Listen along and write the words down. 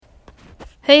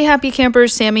Hey, happy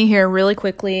campers, Sammy here really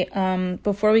quickly.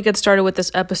 Before we get started with this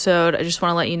episode, I just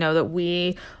want to let you know that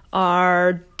we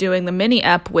are doing the mini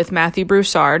ep with Matthew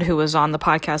Broussard, who was on the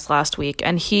podcast last week,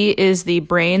 and he is the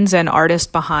brains and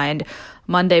artist behind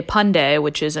Punday,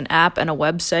 which is an app and a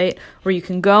website where you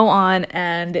can go on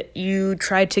and you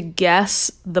try to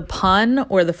guess the pun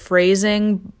or the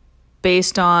phrasing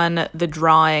based on the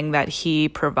drawing that he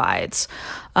provides.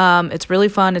 It's really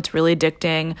fun. It's really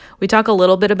addicting. We talk a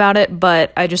little bit about it,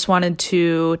 but I just wanted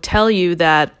to tell you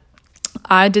that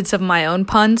I did some of my own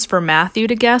puns for Matthew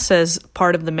to guess as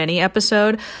part of the mini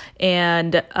episode,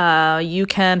 and you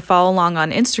can follow along on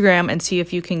Instagram and see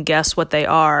if you can guess what they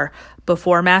are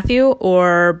before Matthew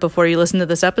or before you listen to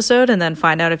this episode, and then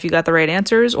find out if you got the right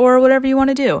answers or whatever you want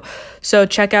to do. So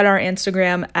check out our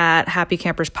Instagram at Happy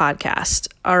Campers Podcast.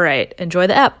 All right, enjoy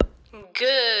the ep.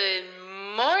 Good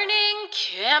morning,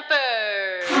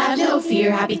 campers. Have no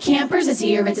fear, Happy Campers is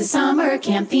here. It's a summer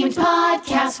camp-themed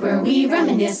podcast where we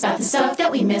reminisce about the stuff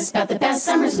that we miss, about the best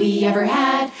summers we ever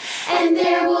had. And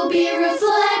there will be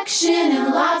reflection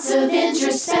and lots of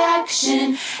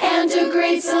introspection and a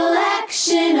great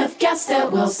selection of guests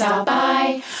that will stop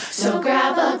by. So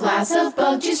grab a glass of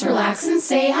bug juice, relax, and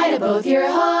say hi to both your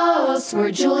hosts.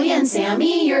 We're Julia and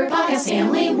Sammy, your podcast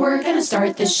family. We're gonna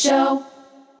start the show.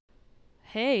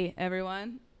 Hey,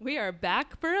 everyone. We are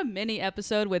back for a mini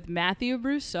episode with Matthew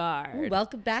Broussard. Ooh,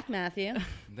 welcome back, Matthew.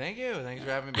 Thank you. Thanks for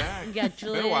having me back. We got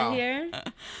Julia here.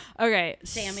 Okay.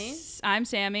 Sammy. I'm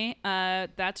Sammy.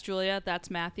 That's Julia. That's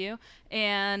Matthew.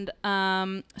 And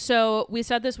so we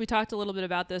said this, we talked a little bit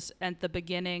about this at the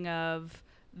beginning of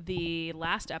the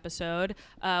last episode,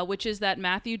 which is that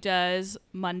Matthew does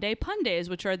Monday Pundays,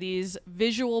 which are these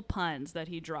visual puns that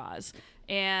he draws.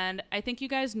 And I think you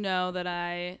guys know that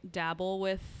I dabble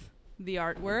with the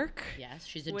artwork. Yes,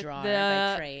 she's a drawer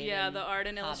by trade. Yeah, the art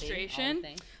and hobby, illustration.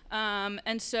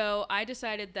 And so I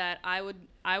decided that I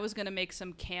was going to make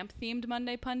some camp-themed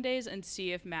Monday Pundays and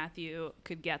see if Matthew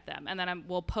could get them. And then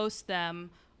we'll post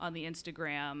them on the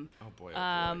Instagram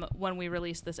when we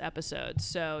release this episode,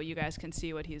 so you guys can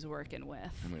see what he's working with.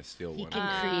 I'm going to steal He one.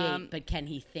 can create, but can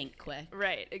he think quick?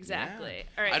 Right, exactly. Yeah.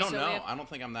 All right, I don't so know. I don't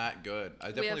think I'm that good.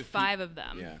 We have 5 of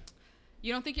them. Yeah.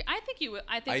 You don't think you? I think you.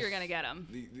 I think you're gonna get them.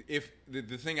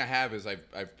 The thing I have is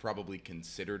I've probably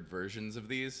considered versions of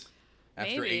these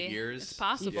after Maybe. 8 years. It's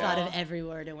possible. You've thought of every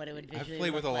word and what it would visually I've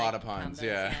played with a lot of puns.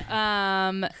 Yeah.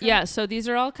 Yeah. So these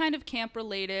are all kind of camp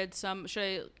related. Some should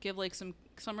I give like some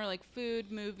are like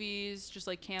food, movies, just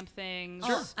like camp things.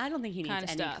 Sure. I don't think he needs kind of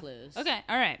any stuff. clues. Okay.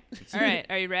 All right. All right.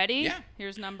 Are you ready? Yeah.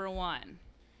 Here's number 1.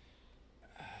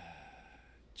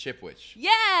 Chipwich.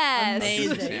 Yes.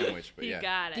 Amazing. Sandwich, but You yeah.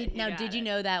 got it. Did you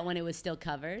know that when it was still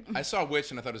covered? I saw witch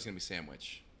and I thought it was going to be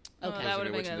sandwich. Okay. I That was would have going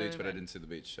to been witch in the good. beach, but I didn't see the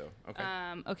beach, so okay.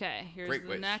 Okay. Here's Great the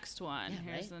wish. next one. Yeah,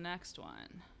 Here's right? the next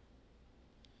one.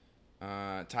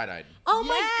 Tie-dyed. Oh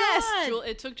Yes! my God!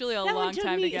 It took Julia a That long one took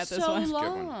time me to get this so one.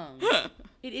 long.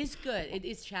 It is good. It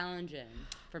is challenging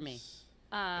for me.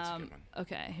 That's a good one.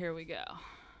 Okay, here we go.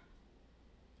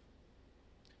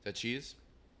 Is that cheese?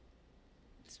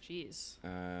 It's cheese.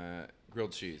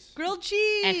 Grilled cheese. Grilled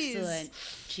cheese. Excellent.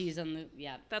 Cheese on the,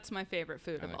 yeah. That's my favorite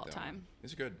food I of like all that time. one.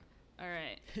 It's good. All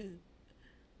right.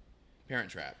 Parent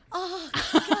Trap. Oh,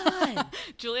 God.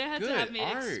 Julia had to Good have me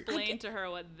art. explain to her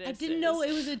what this is. I didn't know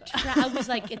it was a trap. I was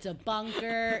like, it's a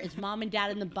bunker. It's mom and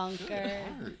dad in the bunker.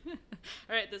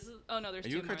 All right, this is. Oh no, there's Are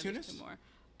two you a more. There's cartoonist? two more.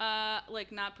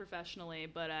 Like not professionally,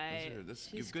 but This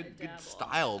I is good dabble.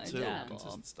 style I too. dabble.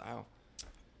 Consistent style.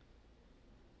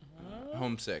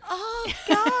 Homesick. Oh,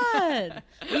 God.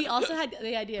 We also had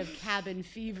the idea of cabin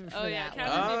fever for Oh yeah, that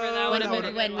cabin one. fever. That would have been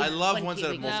a when good we- I one. love when ones that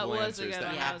have Kiwi- multiple That was a answers. good That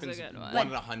one. That was a happens good one. 1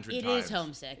 in 100 It times. is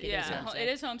homesick. It is Yeah, homesick. it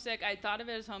is homesick. I thought of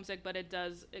it as homesick, but it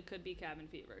does. It could be cabin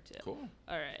fever too. Cool.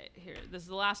 All right, here. This is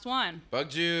the last one.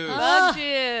 Bug juice. Bug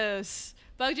juice.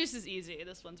 Bug juice is easy.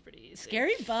 This one's pretty easy.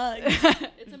 Scary bug.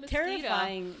 It's a mosquito.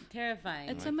 Terrifying. It's I a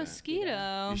like that.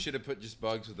 mosquito. You should have put just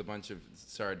bugs with a bunch of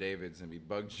Sarah Davids and be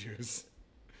bug juice.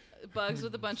 Bugs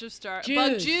with a bunch of stars. Juice.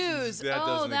 Bug juice. That Oh,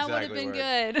 doesn't that would have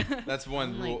exactly been good. That's one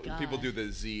Oh my rule. People God. do the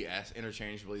ZS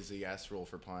interchangeably ZS rule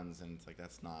for puns, and it's like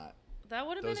that's not. That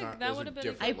would have Those been. aren't- That those would are have been.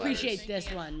 different I letters. appreciate this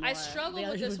one more. I struggled The with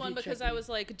others this would one be because tricky. I was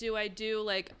like, do I do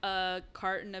like a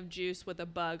carton of juice with a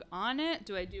bug on it?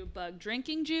 Do I do bug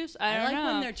drinking juice? I I don't like know.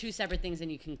 when they're two separate things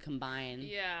and you can combine.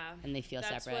 Yeah. And they feel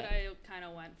That's separate. what I kind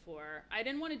of went for. I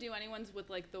didn't want to do anyone's with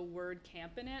like the word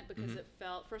camp in it because it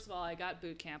felt. First of all, I got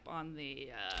boot camp on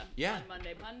the on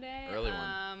Monday Punday. Early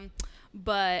one.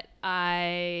 But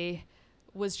I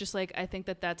was just like, I think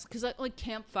that's because like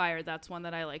campfire. That's one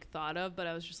that I like thought of, but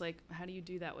I was just like, how do you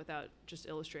do that without just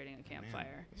illustrating a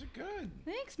campfire? Those are good.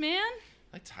 Thanks, man.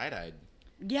 like tie-dyed.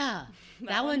 Yeah,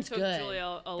 that one's took good. Julia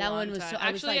a That long one was time. so.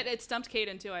 I was Actually, like, it stumped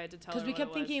Kaden too. I had to tell her because we what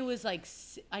kept it thinking it was like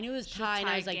I knew it was Just tie, and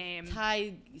I was tie like game.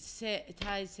 tie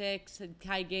six,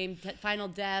 tie game, final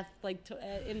death, like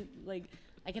in like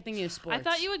I kept thinking of sports. I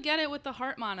thought you would get it with the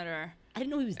heart monitor. I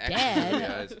didn't know he was Actually,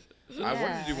 dead. guys, I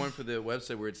wanted to do one for the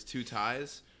website where it's 2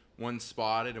 ties, one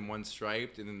spotted and one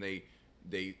striped, and then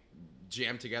they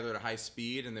jam together at a high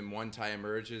speed, and then one tie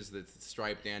emerges that's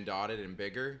striped and dotted and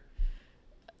bigger.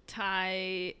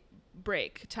 Tie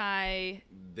break. Tie.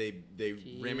 They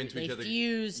rim into each other. They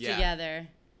fuse Yeah. together.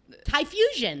 Tie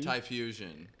fusion. Tie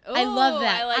fusion. I love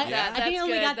that. I like that. I think I That's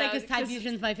only good. got that because Thai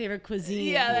fusion's my favorite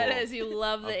cuisine. Yeah, that Cool. is. You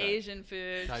love the Okay. Asian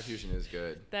food. Tie fusion is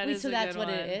good. That Wait, is so a that's good what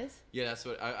one. it is? Yeah, that's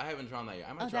what I haven't drawn that yet.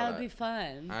 I might Oh, draw that would be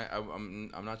fun.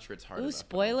 I'm not sure it's hard Ooh, enough.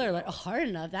 spoiler alert. Hard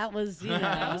enough. That was, you know.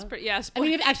 That was pretty. Yeah. I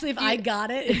mean, if I got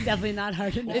it, it's definitely not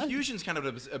hard enough. Well, fusion's kind of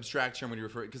an abstract term when you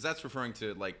refer, because that's referring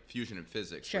to like fusion in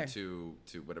physics, Sure. where to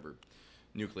whatever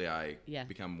nuclei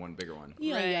become one bigger one.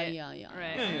 Yeah. Right.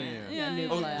 Yeah.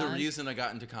 Oh, the reason I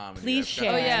got into comedy. Please I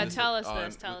forgot to share. Oh, yeah, mention tell us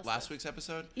this, tell us last this. week's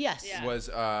episode Yes. Yeah. was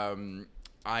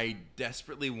I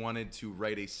desperately wanted to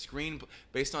write a screen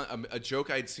based on a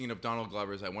joke I'd seen of Donald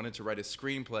Glover's. I wanted to write a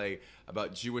screenplay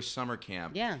about Jewish summer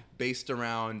camp. Yeah. Based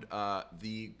around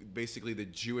basically the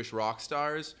Jewish rock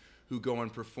stars who go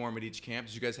and perform at each camp.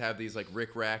 Did you guys have these like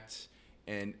Rick Recht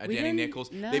and We Danny didn't-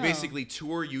 Nichols? no. They basically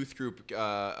tour youth group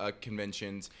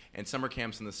conventions and summer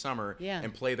camps in the summer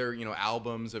and play their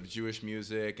albums of Jewish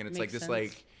music, and it's Makes like this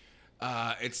sense.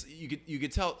 it's you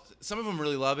could tell some of them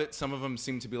really love it. Some of them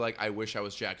seem to be like, I wish I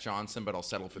was Jack Johnson, but I'll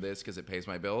settle for this because it pays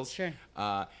my bills. Sure.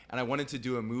 And I wanted to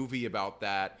do a movie about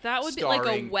that. That would be like a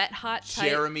starring wet hot type.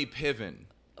 Jeremy Piven,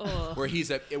 Ugh. where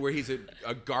he's a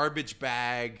garbage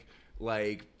bag,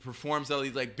 like performs all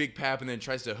these like big pep and then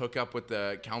tries to hook up with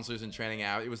the counselors in training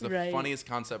out. It was the Right. funniest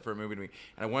concept for a movie to me,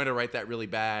 and I wanted to write that really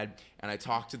bad. And I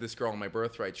talked to this girl on my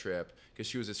birthright trip because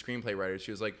she was a screenplay writer. She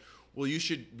was like, well, you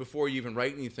should, before you even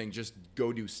write anything, just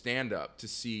go do stand-up to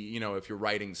see, if your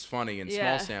writing's funny in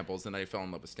Yeah. small samples. Then I fell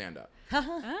in love with stand-up.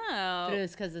 Oh. But it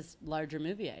was because this larger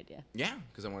movie idea. Yeah,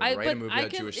 because I wanted to write a movie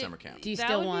about Jewish summer camp. Do you That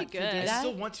still would be want to do good. I that?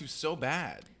 still want to so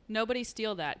bad. Nobody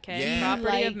steal that, okay? Yeah.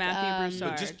 Property of Like, Matthew But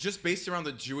Broussard. just based around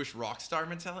the Jewish rock star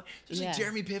mentality, just like Yeah.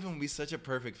 Jeremy Piven would be such a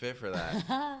perfect fit for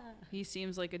that. He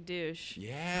seems like a douche.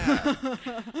 Yeah.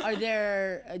 Are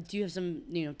there? Do you have some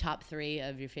top 3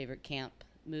 of your favorite camp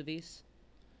movies?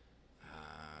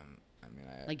 I mean,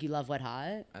 Like you love Wet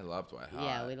Hot? I loved Wet Hot.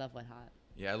 Yeah, we love Wet Hot.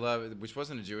 Yeah, I love it, which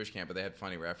wasn't a Jewish camp, but they had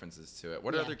funny references to it.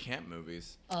 What are Yeah. other camp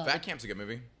movies? Oh, Fat Camp's a good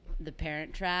movie. The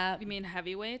Parent Trap. You mean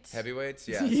heavyweights? Heavyweights?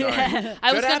 Yeah, Yeah. sorry.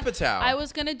 I was Judd gonna, Apatow. I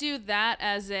was gonna do that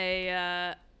as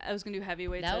I was gonna do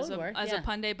heavyweights That as would a work, as yeah. a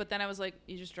Punday, but then I was like,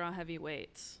 you just draw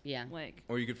heavyweights. Yeah. Like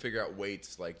Or you could figure out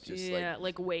weights, like just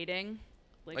like weighting.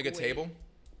 like a weight. table.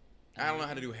 I don't know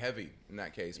how to do heavy in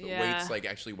that case, but Yeah. weights like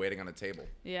actually waiting on a table.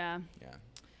 Yeah. Yeah.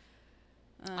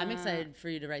 I'm excited for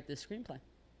you to write this screenplay.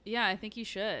 Yeah, I think you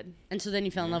should. And so then you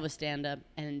fell in love with stand-up,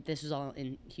 and this was all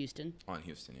in Houston. On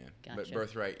Houston, yeah. But Gotcha.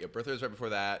 Birthright was right before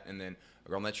that, and then a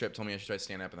girl on that trip told me I should try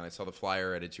stand up, and then I saw the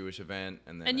flyer at a Jewish event,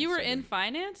 and then And I you were started- in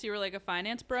finance? You were like a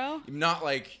finance bro? Not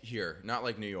like here, not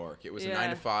like New York. It was a Yeah. 9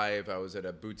 to 5. I was at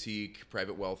a boutique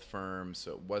private wealth firm,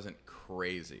 so it wasn't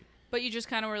crazy. But you just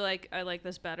kind of were like, I like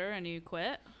this better, and you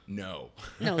quit? No.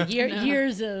 No,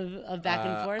 years of back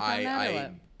and forth on that. Or I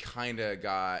what? kind of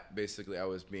got, basically, I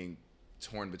was being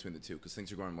torn between the two because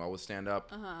things were going well with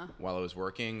stand-up while I was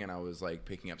working, and I was like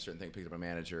picking up certain things, picked up a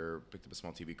manager, picked up a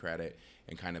small TV credit,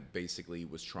 and kind of basically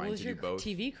was What trying was to your do both.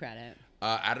 TV credit?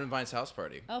 Adam and Vine's house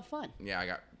party. Oh, fun.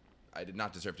 Yeah, I did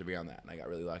not deserve to be on that, and I got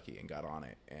really lucky and got on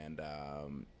it, and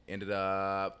ended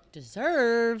up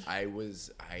Deserve. I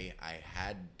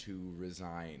had to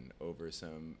resign over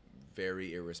some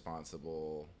very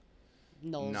irresponsible,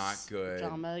 Knowles not good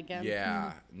drama again.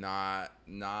 Yeah, not.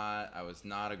 I was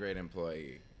not a great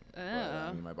employee. But,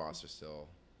 I mean, my boss is still.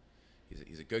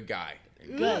 He's a good guy.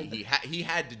 Good. He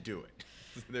had to do it.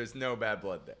 There's no bad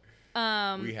blood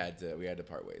there. We had to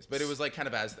part ways, but it was like kind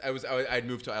of as I'd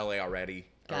moved to LA already.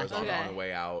 I was Gotcha. on the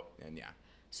way out, and yeah.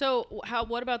 So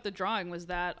what about the drawing? Was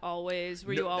that always,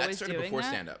 were you always that started doing before that?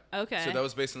 stand-up. Okay. So that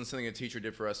was based on something a teacher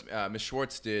did for us. Ms.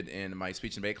 Schwartz did in my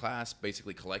speech and debate class,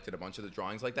 basically collected a bunch of the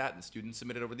drawings like that, and students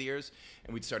submitted over the years.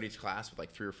 And we'd start each class with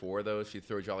like 3 or 4 of those. She'd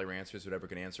throw jolly answers, whoever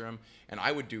could answer them. And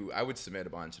I would submit a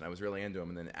bunch, and I was really into them.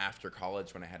 And then after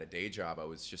college, when I had a day job, I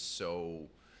was just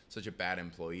such a bad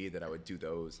employee that I would do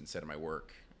those instead of my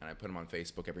work. And I put them on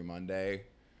Facebook every Monday.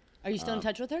 Are you still in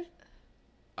touch with her?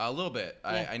 A little bit.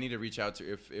 Yeah. I need to reach out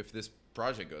to if this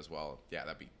project goes well. Yeah,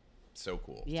 that'd be so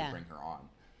cool Yeah. to bring her on.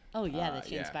 Oh, yeah, that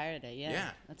she yeah. inspired it. Yeah. Yeah.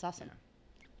 That's awesome.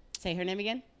 Yeah. Say her name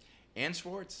again. Ann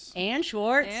Schwartz. Ann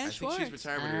Schwartz. Ann I think Schwartz. she's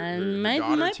retired. But And her might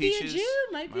daughter be a teaches Jew,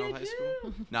 might be my a old high Jew.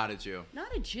 school. Not a Jew.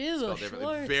 Not a Jew. Spelled differently.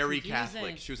 Schwartz, Very confusing.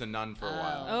 Catholic. She was a nun for a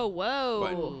while. Oh,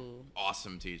 whoa. But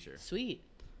awesome teacher. Sweet.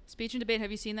 Speech and Debate.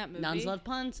 Have you seen that movie? Nuns love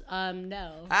puns?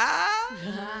 No.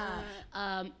 Ah!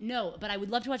 No, but I would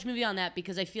love to watch a movie on that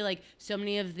because I feel like so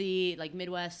many of the like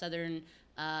Midwest, Southern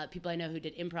people I know who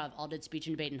did improv all did speech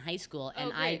and debate in high school,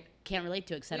 and I great. can't relate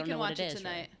to it because I We don't can know what watch it it is.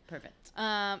 tonight. Really. Perfect. It's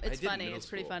I did funny. middle It's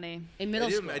pretty school. funny. In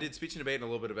middle school. I did speech and debate and a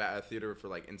little bit of theater for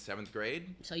like in 7th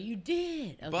grade. So you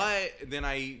did. Okay. But then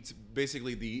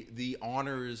basically the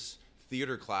honors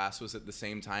theater class was at the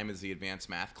same time as the advanced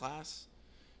math class.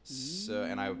 So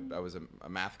and I was a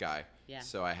math guy. Yeah.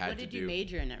 So I had what to did do you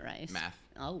major in at Rice? math.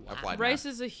 Oh, wow. Applied Rice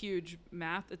math. is a huge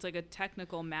math. It's like a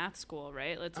technical math school,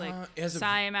 right? It's like it has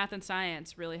a- math and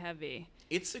science, really heavy.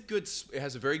 It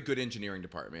has a very good engineering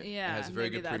department. Yeah, It has a very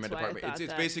maybe good pre-med that's why I department. thought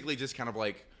It's that. basically just kind of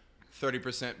like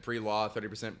 30% pre-law,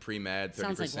 30% pre-med,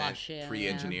 Sounds like 30% Wash U, yeah.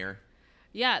 pre-engineer.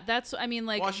 Yeah, that's. I mean,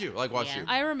 like. Wash U, like Wash Yeah. U.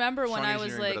 I remember when Strong I was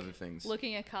engineering, like but other things.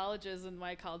 looking at colleges, and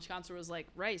my college counselor was like,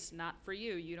 "Rice, not for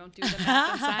you. You don't do the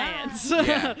math and science." Uh-huh.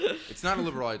 Yeah, it's not a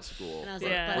liberal arts school. And I was Yeah.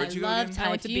 like, but Where'd I you go love again? Thai I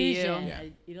went to BU. fusion. Yeah.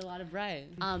 I eat a lot of rice.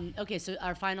 Okay, so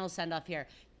our final send off here.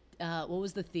 What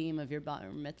was the theme of your bar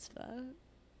mitzvah?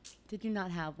 Did you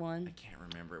not have one? I can't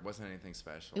remember. It wasn't anything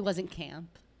special. It wasn't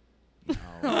camp. No.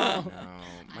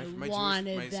 My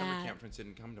wanted my summer that. camp friends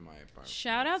didn't come to my bar.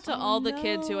 Shout out to all the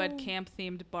kids who had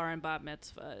camp-themed bar and bat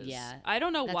mitzvahs. Yeah. I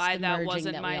don't know That's why the that merging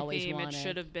wasn't that we my always theme. It wanted.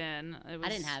 should have been. I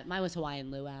didn't have it. Mine was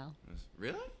Hawaiian luau.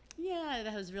 Really? Yeah,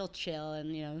 that was real chill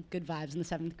and good vibes in the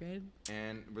 7th grade.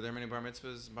 And were there many bar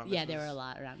mitzvahs? Yeah, there were a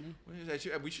lot around me.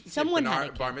 We should Someone say had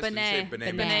a bar mitzvah. B'nai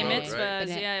B'nai B'nai mitzvot, right?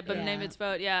 mitzvahs. Yeah, B'nai Yeah.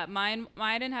 mitzvot. Yeah, mine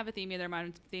didn't have a theme either.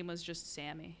 My theme was just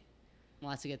Sammy. Well,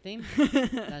 that's a good theme.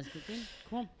 That's a good theme.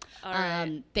 Cool. All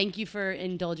right. Thank you for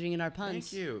indulging in our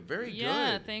puns. Thank you. Very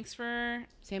Yeah, good. thanks for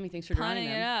Sammy, thanks for drawing punning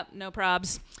it them. up. No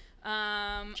probs. Check all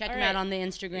them right. out on the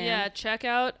Instagram. Yeah, check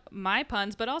out my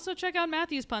puns, but also check out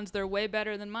Matthew's puns. They're way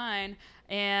better than mine.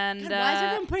 And God, why is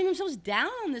everyone putting themselves down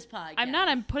on this podcast? I'm not.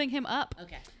 I'm putting him up.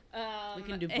 Okay. We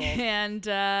can do both. And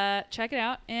check it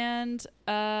out. And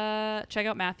check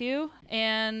out Matthew.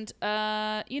 And,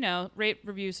 rate,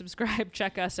 review, subscribe.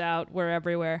 Check us out. We're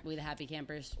everywhere. We the happy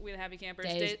campers. We the Happy Campers.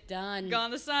 Day's done. Go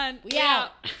on the sun. We out.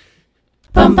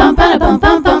 Bum bum bada bum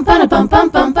bum bum bada bum bum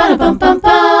bum bada bum bum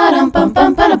bada bum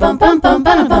bum bada bum bum bum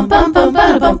bada bum bum bum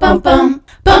bada bum bum bum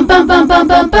bum bum bum bum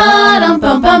bum bada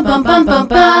bum bum bum bum bum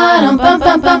bada bum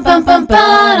bum bum bum bum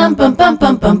bada bum bum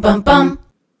bum bum bum bum.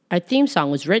 Our theme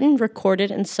song was written,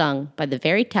 recorded, and sung by the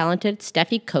very talented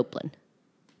Steffi Copeland.